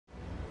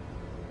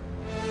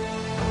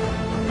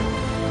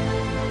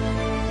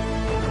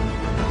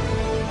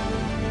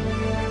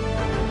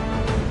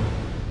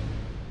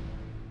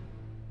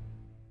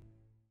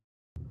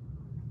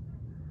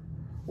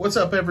What's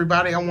up,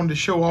 everybody? I wanted to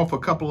show off a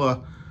couple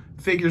of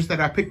figures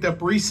that I picked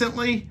up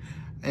recently,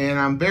 and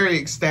I'm very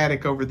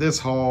ecstatic over this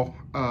haul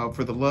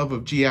for the love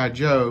of G.I.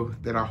 Joe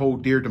that I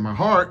hold dear to my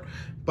heart.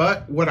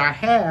 But what I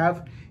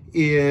have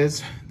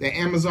is the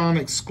Amazon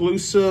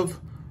exclusive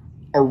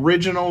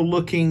original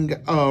looking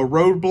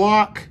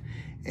Roadblock,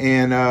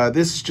 and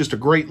this is just a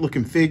great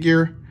looking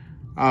figure.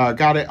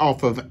 Got it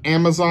off of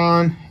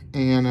Amazon,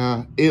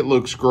 and it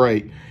looks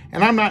great.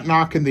 And I'm not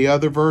knocking the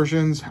other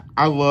versions.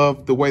 I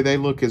love the way they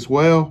look as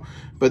well,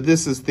 but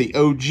this is the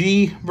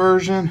OG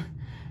version.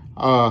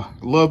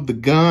 Love the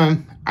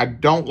gun. I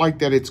don't like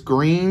that it's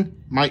green.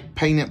 Might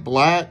paint it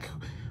black,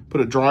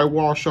 put a dry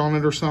wash on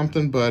it or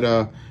something, but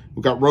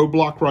we got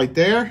Roadblock right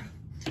there.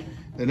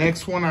 The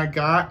next one I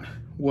got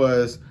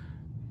was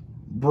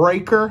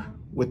Breaker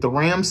with the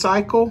Ram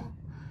Cycle.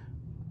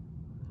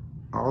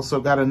 I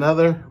also got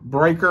another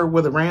Breaker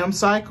with a Ram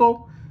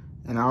Cycle,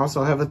 and I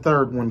also have a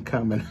third one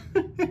coming.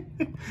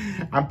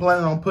 I'm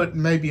planning on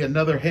putting maybe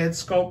another head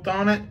sculpt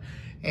on it,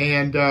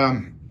 and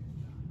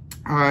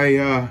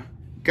I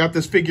got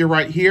this figure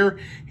right here.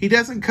 He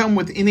doesn't come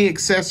with any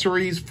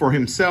accessories for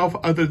himself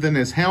other than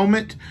his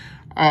helmet.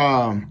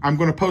 I'm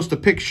going to post a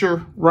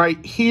picture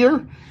right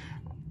here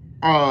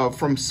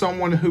from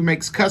someone who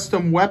makes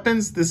custom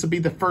weapons. This will be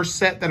the first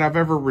set that I've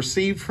ever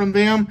received from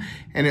them,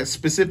 and it's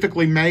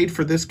specifically made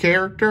for this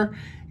character.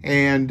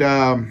 And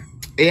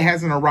it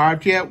hasn't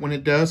arrived yet. When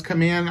it does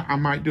come in, I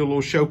might do a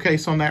little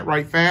showcase on that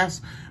right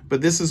fast.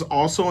 But this is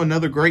also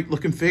another great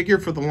looking figure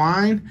for the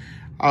line.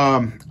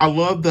 I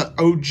love the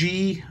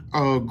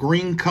OG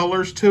green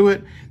colors to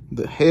it.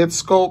 The head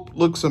sculpt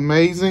looks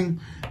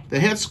amazing. The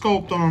head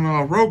sculpt on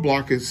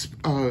Roadblock is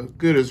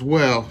good as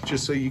well,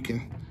 just so you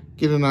can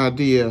get an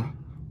idea.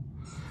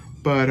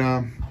 But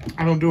I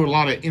don't do a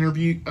lot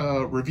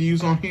of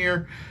reviews on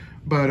here,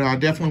 but I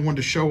definitely wanted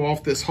to show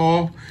off this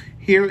haul.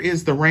 Here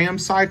is the Ram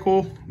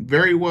Cycle,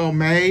 very well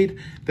made.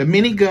 The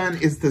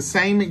minigun is the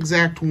same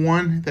exact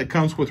one that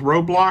comes with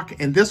Roadblock,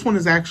 and this one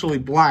is actually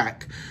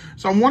black.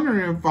 So I'm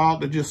wondering if I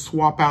ought to just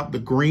swap out the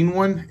green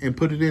one and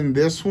put it in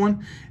this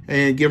one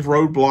and give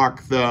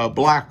Roadblock the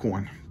black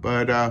one.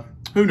 But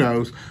who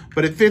knows?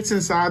 But it fits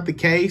inside the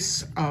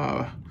case.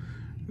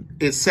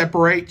 It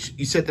separates.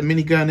 You set the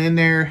minigun in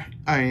there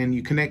and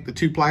you connect the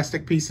two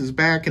plastic pieces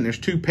back, and there's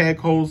two peg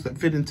holes that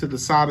fit into the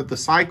side of the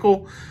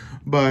cycle.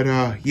 But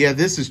yeah,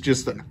 this is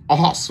just an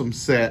awesome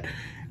set.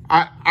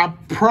 I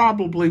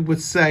probably would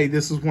say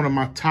this is one of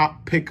my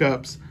top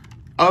pickups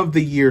of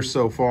the year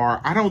so far.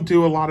 I don't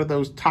do a lot of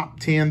those top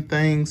 10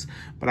 things,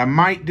 but I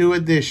might do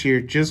it this year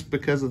just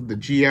because of the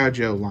G.I.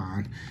 Joe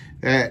line.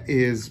 That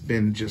has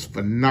been just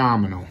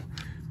phenomenal.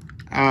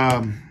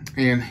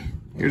 And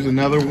here's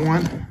another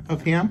one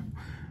of him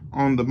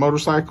on the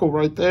motorcycle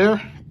right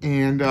there.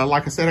 And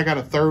like I said, I got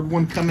a third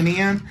one coming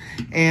in.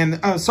 And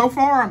so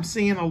far, I'm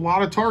seeing a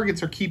lot of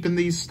Targets are keeping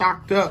these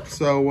stocked up.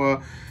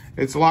 So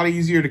it's a lot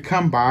easier to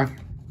come by.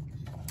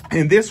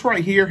 And this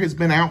right here has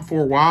been out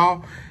for a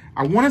while.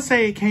 I want to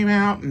say it came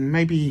out in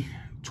maybe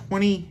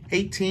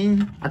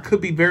 2018. I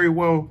could be very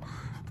well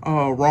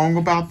wrong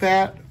about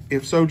that.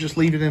 If so, just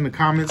leave it in the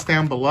comments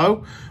down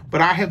below.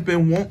 But I have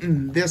been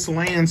wanting this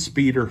land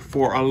speeder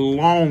for a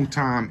long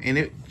time, and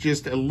it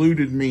just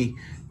eluded me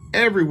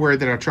everywhere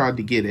that I tried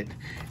to get it.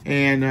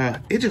 And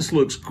it just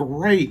looks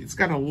great. It's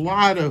got a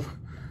lot of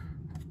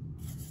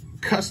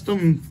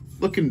custom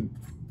looking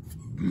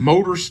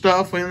motor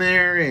stuff in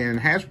there, and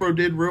Hasbro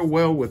did real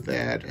well with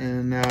that.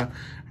 And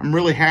I'm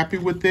really happy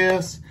with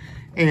this.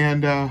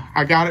 And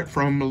I got it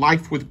from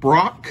Life with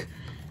Brock.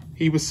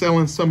 He was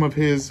selling some of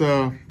his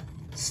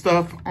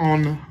stuff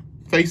on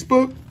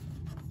Facebook,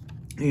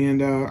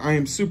 and I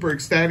am super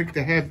ecstatic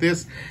to have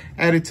this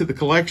added to the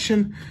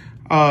collection.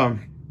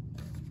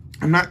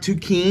 I'm not too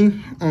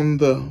keen on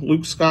the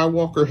Luke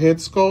Skywalker head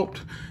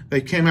sculpt.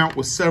 They came out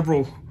with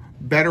several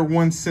better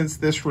ones since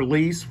this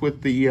release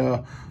with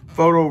the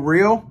photo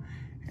reel,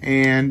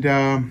 and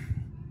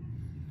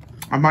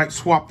I might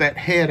swap that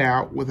head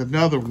out with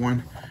another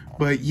one.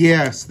 But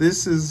yes,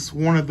 this is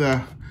one of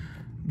the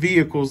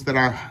vehicles that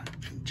I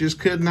just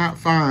could not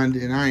find,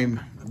 and I am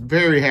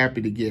very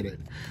happy to get it.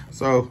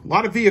 So a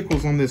lot of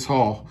vehicles on this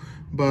haul,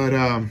 but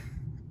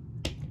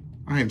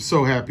I am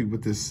so happy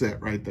with this set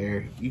right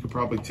there. You can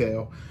probably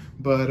tell.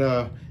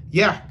 But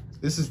yeah,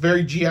 this is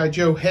very G.I.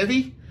 Joe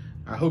heavy.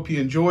 I hope you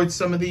enjoyed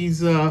some of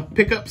these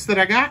pickups that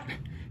I got.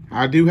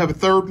 I do have a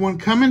third one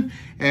coming.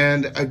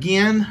 And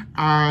again,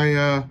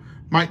 I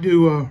might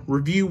do a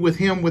review with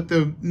him with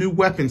the new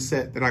weapon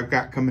set that I've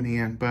got coming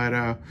in.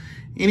 But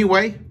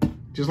anyway,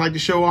 just like to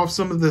show off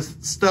some of the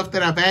stuff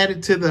that I've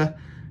added to the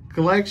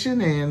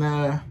collection,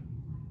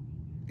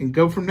 and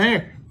go from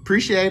there.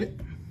 Appreciate it.